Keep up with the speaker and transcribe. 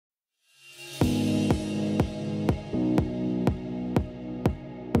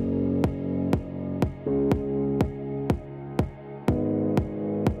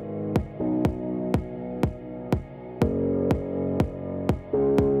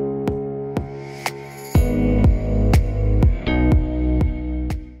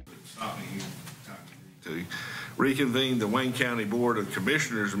reconvene the Wayne County Board of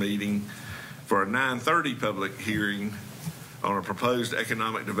Commissioners meeting for a 9:30 public hearing on a proposed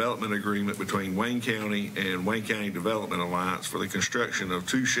economic development agreement between Wayne County and Wayne County Development Alliance for the construction of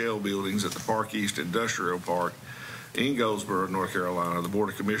 2 shell buildings at the Park East Industrial Park in Goldsboro, North Carolina. The Board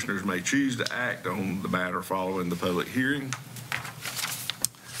of Commissioners may choose to act on the matter following the public hearing.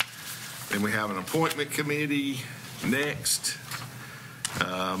 Then we have an appointment committee next.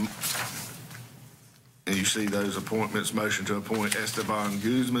 And you see those appointments. Motion to appoint Esteban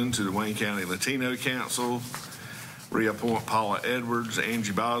Guzman to the Wayne County Latino Council. Reappoint Paula Edwards,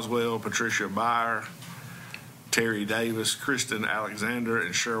 Angie Boswell, Patricia Byer, Terry Davis, Kristen Alexander,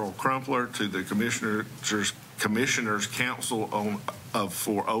 and Cheryl Crumpler to the Commissioners Council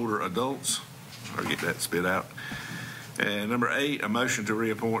for Older Adults. I'll get that spit out. And number 8, a motion to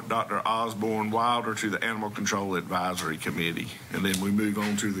reappoint Dr. Osborne Wilder to the Animal Control Advisory Committee. And then we move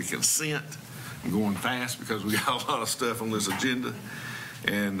on to the consent. I'm going fast because we got a lot of stuff on this agenda.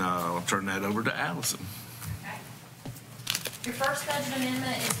 And I'll turn that over to Allison. Your first budget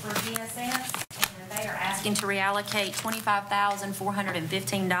amendment is for DSS, and they are asking to reallocate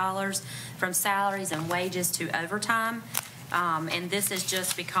 $25,415 from salaries and wages to overtime. And this is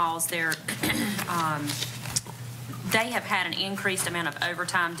just because they're they have had an increased amount of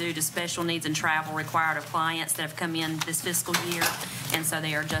overtime due to special needs and travel required of clients that have come in this fiscal year, and so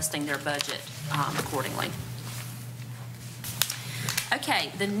they are adjusting their budget accordingly.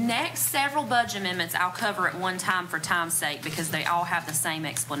 Okay, the next several budget amendments I'll cover at one time for time's sake because they all have the same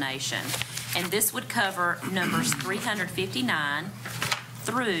explanation. And this would cover numbers 359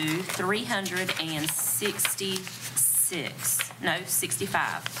 through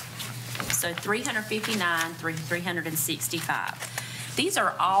 65. So 359 through 365. These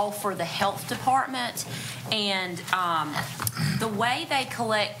are all for the health department, and the way they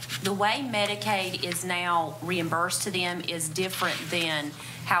collect, the way Medicaid is now reimbursed to them is different than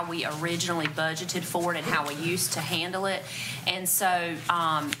how we originally budgeted for it and how we used to handle it. And so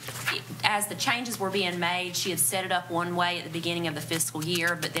as the changes were being made, she had set it up one way at the beginning of the fiscal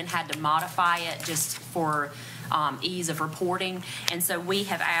year, but then had to modify it just for ease of reporting. And so we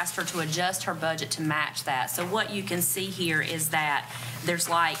have asked her to adjust her budget to match that. So what you can see here is that there's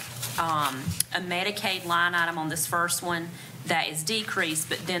like a Medicaid line item on this first one that is decreased,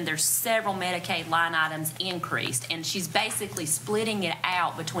 but then there's several Medicaid line items increased. And she's basically splitting it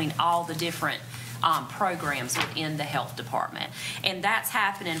out between all the different programs within the health department. And that's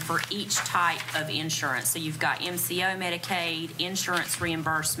happening for each type of insurance. So you've got MCO Medicaid, insurance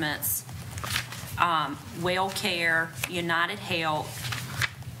reimbursements, WellCare, United Health,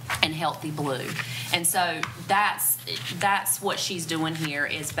 and Healthy Blue. And so that's what she's doing here,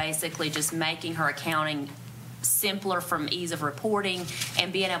 is basically just making her accounting simpler from ease of reporting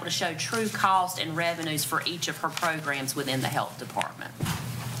and being able to show true cost and revenues for each of her programs within the health department.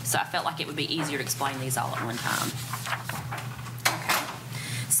 So I felt like it would be easier to explain these all at one time.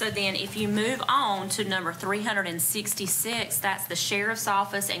 So then if you move on to number 366, that's the Sheriff's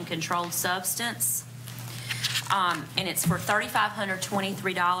Office and Controlled Substance. And it's for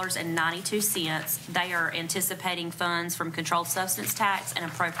 $3,523.92. They are anticipating funds from controlled substance tax and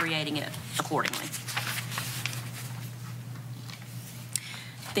appropriating it accordingly.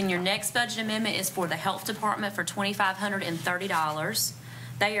 Then your next budget amendment is for the Health Department for $2,530.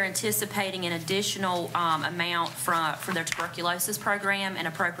 They are anticipating an additional amount for their tuberculosis program and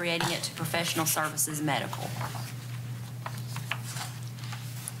appropriating it to professional services medical.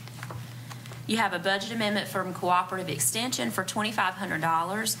 You have a budget amendment from Cooperative Extension for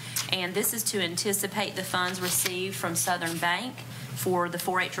 $2,500, and this is to anticipate the funds received from Southern Bank for the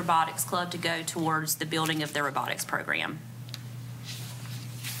 4-H Robotics Club to go towards the building of their robotics program.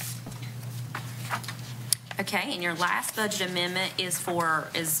 Okay, and your last budget amendment is from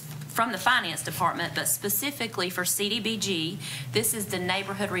the Finance Department, but specifically for CDBG. This is the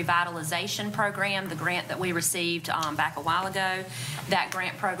Neighborhood Revitalization Program, the grant that we received back a while ago. That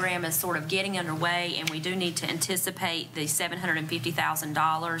grant program is sort of getting underway, and we do need to anticipate the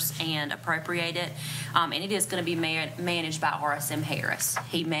 $750,000 and appropriate it. And it is going to be managed by RSM Harris.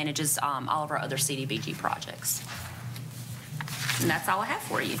 He manages all of our other CDBG projects. And that's all I have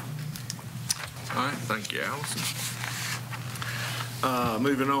for you. All right, thank you, Allison.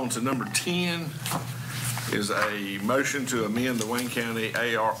 Moving on to number 10 is a motion to amend the Wayne County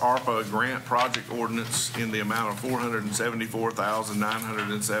ARPA grant project ordinance in the amount of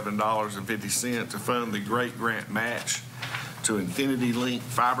 $474,907.50 to fund the Great Grant Match to Infinity Link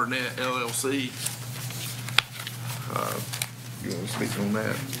FiberNet LLC. You want to speak on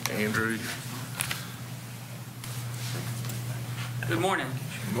that, Andrew? Good morning.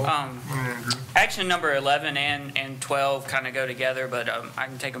 Action number 11 and 12 kind of go together, but I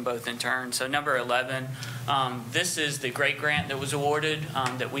can take them both in turn. So number 11, this is the great grant that was awarded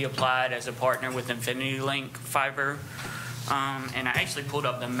that we applied as a partner with Infinity Link Fiber. And I actually pulled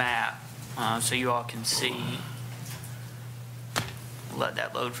up the map so you all can see. Let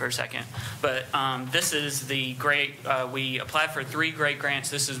that load for a second. But this is the great, we applied for 3 great grants.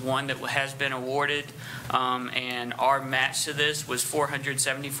 This is one that has been awarded. And our match to this was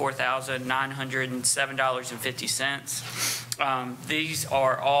 $474,907.50. These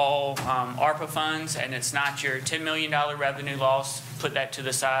are all ARPA funds, and it's not your $10 million revenue loss. Put that to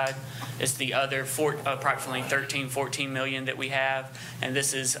the side. It's the other approximately 14 million that we have, and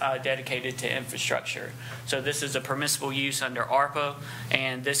this is dedicated to infrastructure. So this is a permissible use under ARPA,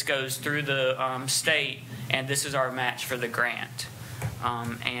 and this goes through the state, and this is our match for the grant.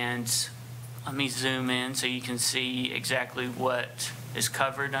 And let me zoom in so you can see exactly what is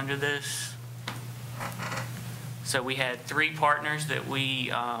covered under this. So we had 3 partners that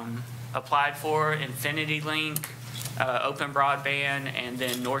we applied for: Infinity Link, Open Broadband, and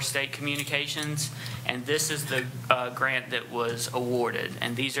then North State Communications. And this is the grant that was awarded,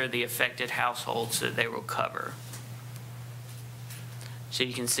 and these are the affected households that they will cover. So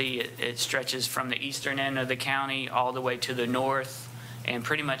you can see it stretches from the eastern end of the county all the way to the north, and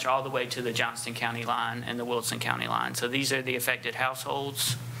pretty much all the way to the Johnston County line and the Wilson County line. So these are the affected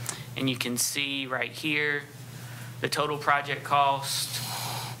households, and you can see right here the total project cost,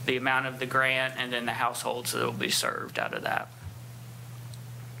 the amount of the grant, and then the households that will be served out of that.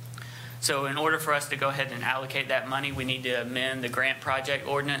 So in order for us to go ahead and allocate that money, we need to amend the grant project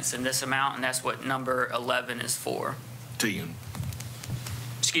ordinance in this amount, and that's what number 11 is for. 10.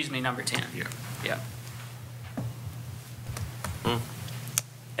 Excuse me, number 10. Yeah. Yeah.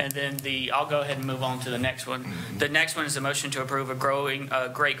 And then I'll go ahead and move on to the next one. The next one is a motion to approve a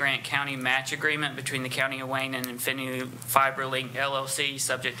Great Grant County match agreement between the County of Wayne and Infinity Fiber Link LLC,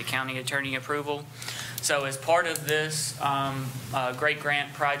 subject to county attorney approval. So as part of this Great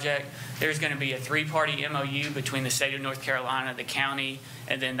Grant project, there's going to be a 3-party MOU between the state of North Carolina, the county,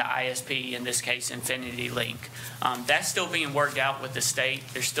 and then the ISP, in this case, Infinity Link. That's still being worked out with the state.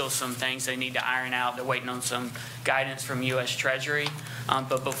 There's still some things they need to iron out. They're waiting on some guidance from U.S. Treasury.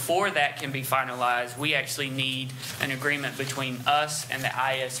 But before that can be finalized, we actually need an agreement between us and the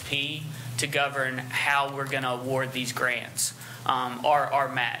ISP to govern how we're going to award these grants. Our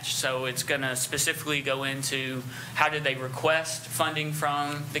match. So it's going to specifically go into how did they request funding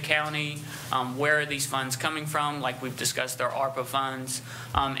from the county, where are these funds coming from, like we've discussed their ARPA funds,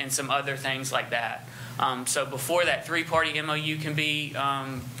 and some other things like that. So before that 3-party MOU can be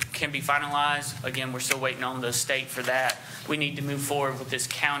finalized, again, we're still waiting on the state for that. We need to move forward with this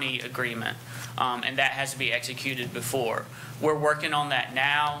county agreement, and that has to be executed before. We're working on that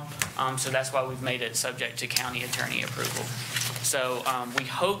now, so that's why we've made it subject to county attorney approval. So we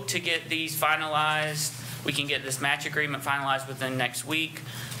hope to get these finalized. We can get this match agreement finalized within next week.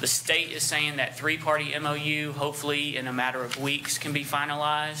 The state is saying that 3-party MOU, hopefully in a matter of weeks, can be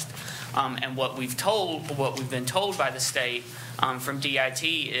finalized. And what we've been told by the state from DIT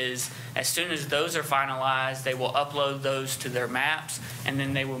is as soon as those are finalized, they will upload those to their maps, and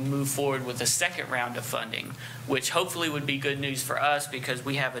then they will move forward with a second round of funding, which hopefully would be good news for us because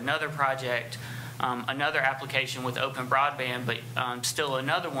we have another project, another application with Open Broadband, but still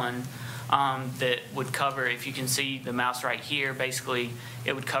another one that would cover, if you can see the mouse right here, basically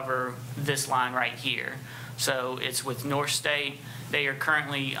it would cover this line right here. So it's with North State. They are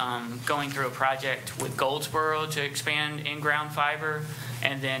currently going through a project with Goldsboro to expand in-ground fiber.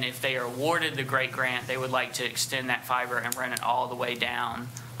 And then if they are awarded the Great Grant, they would like to extend that fiber and run it all the way down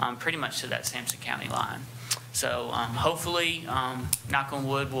pretty much to that Sampson County line. So hopefully, knock on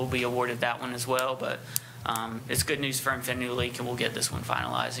wood, we'll be awarded that one as well. But it's good news for Infinity Link, and we'll get this one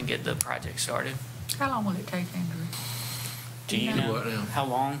finalized and get the project started. How long will it take, Andrew? Do you know how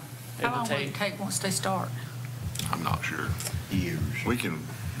long it will take? How long will it take once they start? I'm not sure. Years. We can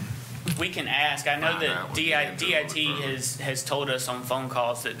ask. I know Find out that when we get to DIT it. has told us on phone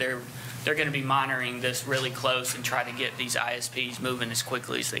calls that they're going to be monitoring this really close and try to get these ISPs moving as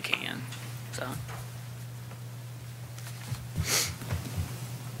quickly as they can. So,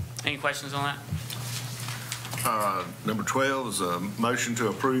 any questions on that? Number 12 is a motion to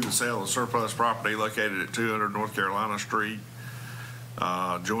approve the sale of surplus property located at 200 North Carolina Street,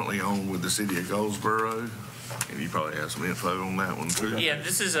 jointly owned with the city of Goldsboro. And you probably have some info on that one too. Yeah,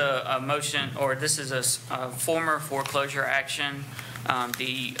 this is a motion, or this is a former foreclosure action.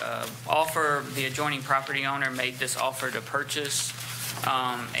 The adjoining property owner made this offer to purchase,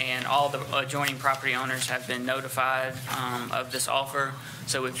 and all the adjoining property owners have been notified of this offer.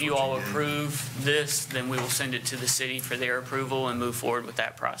 So if you all approve this, then we will send it to the city for their approval and move forward with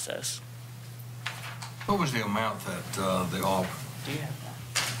that process. What was the amount that they offered? Do you have that?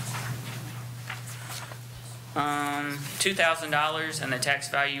 $2,000, and the tax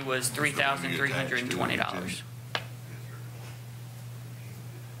value was $3,320.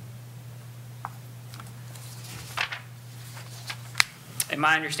 And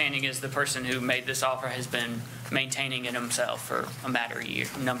my understanding is the person who made this offer has been maintaining it himself for a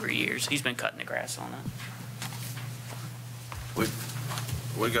number of years. He's been cutting the grass on it.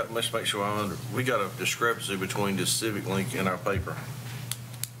 We got, let's make sure we got a discrepancy between the Civic Link and our paper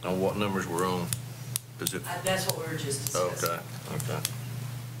on what numbers we're on. Is it? That's what we were just discussing. Okay.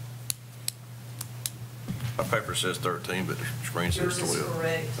 Our paper says 13, but the screen says 12. Yours is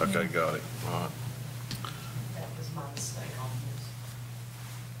correct. Okay, got it. All right. That was my mistake on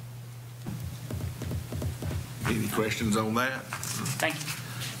this. Any questions on that? Thank you.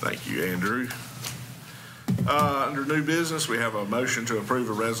 Thank you, Andrew. Under new business, we have a motion to approve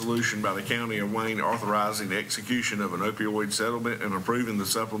a resolution by the County of Wayne authorizing the execution of an opioid settlement and approving the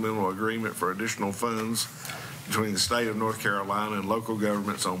supplemental agreement for additional funds between the state of North Carolina and local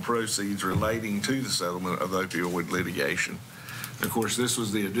governments on proceeds relating to the settlement of opioid litigation. And of course, this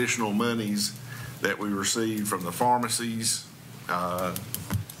was the additional monies that we received from the pharmacies.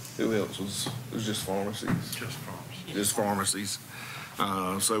 Who else was? It was just pharmacies. Just pharmacies.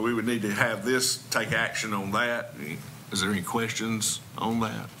 So we would need to have this, take action on that. Is there any questions on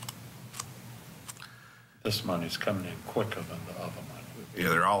that? This money's coming in quicker than the other money. Yeah,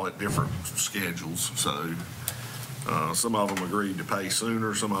 they're all at different schedules, so some of them agreed to pay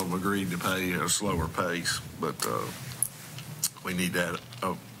sooner, some of them agreed to pay at a slower pace, but we need that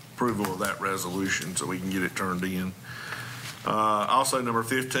approval of that resolution so we can get it turned in. Also, number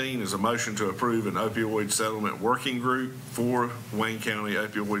 15 is a motion to approve an opioid settlement working group for Wayne County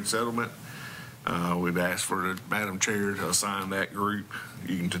opioid settlement. We've asked for the Madam Chair to assign that group.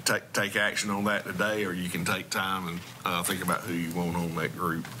 You can take action on that today, or you can take time and think about who you want on that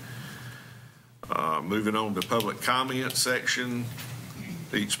group. Moving on to public comment section.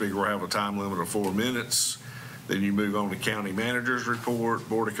 Each speaker will have a time limit of 4 minutes. Then you move on to county manager's report,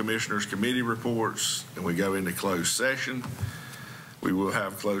 Board of Commissioners committee reports, and we go into closed session. We will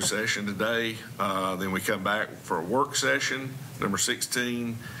have closed session today. Then we come back for a work session, number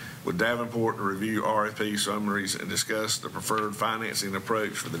 16, with Davenport to review RFP summaries and discuss the preferred financing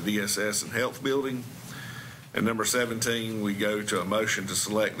approach for the DSS and health building. And number 17, we go to a motion to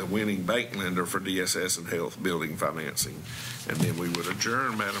select the winning bank lender for DSS and health building financing. And then we would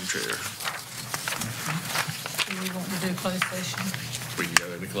adjourn, Madam Chair. Do we want to do closed session? We can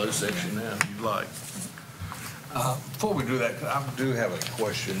go into closed session now if you'd like. Before we do that, I do have a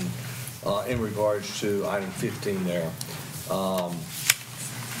question in regards to item 15 there.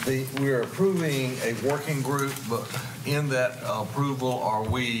 We're approving a working group, but in that approval, are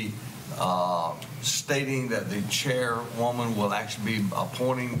we stating that the chairwoman will actually be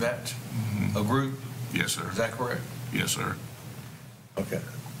appointing that a group? Yes, sir. Is that correct? Yes, sir. Okay.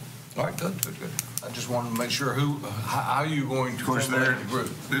 All right, good. I just wanted to make sure how are you going to formulate the group?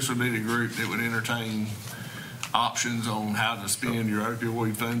 This would be the group that would entertain options on how to spend your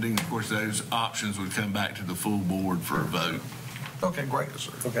opioid funding. Of course, those options would come back to the full board for a vote. Okay, great.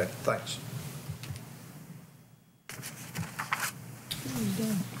 Okay, thanks. What are you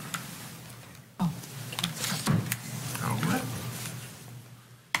doing? Oh, All right.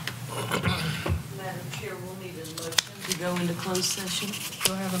 Madam Chair, we'll need a motion to go into closed session.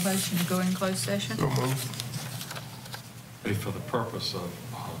 do I have a motion to go in closed session? Be for the purpose of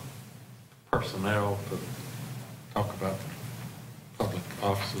personnel to talk about public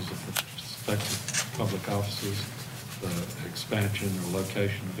offices, prospective public offices, the expansion or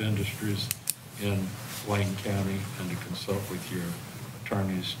location of industries in Wayne County, and to consult with your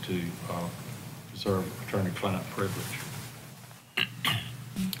attorneys to preserve attorney-client privilege.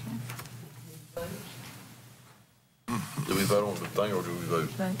 Do we vote on the thing or do we vote?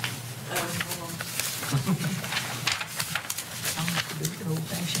 Vote.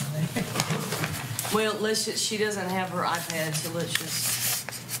 Well, she doesn't have her iPad, so let's just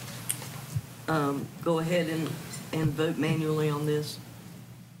go ahead and vote manually on this.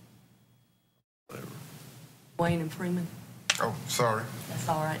 Wayne and Freeman? Oh, sorry. That's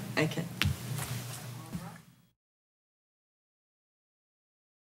all right. Okay.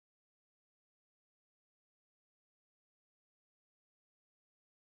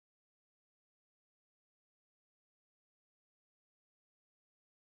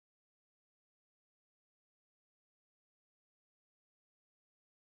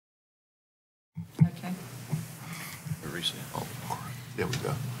 Okay. Reset. There we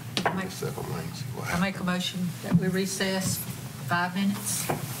go. Make- Second lane, see what I happens. make a motion that we recess 5 minutes.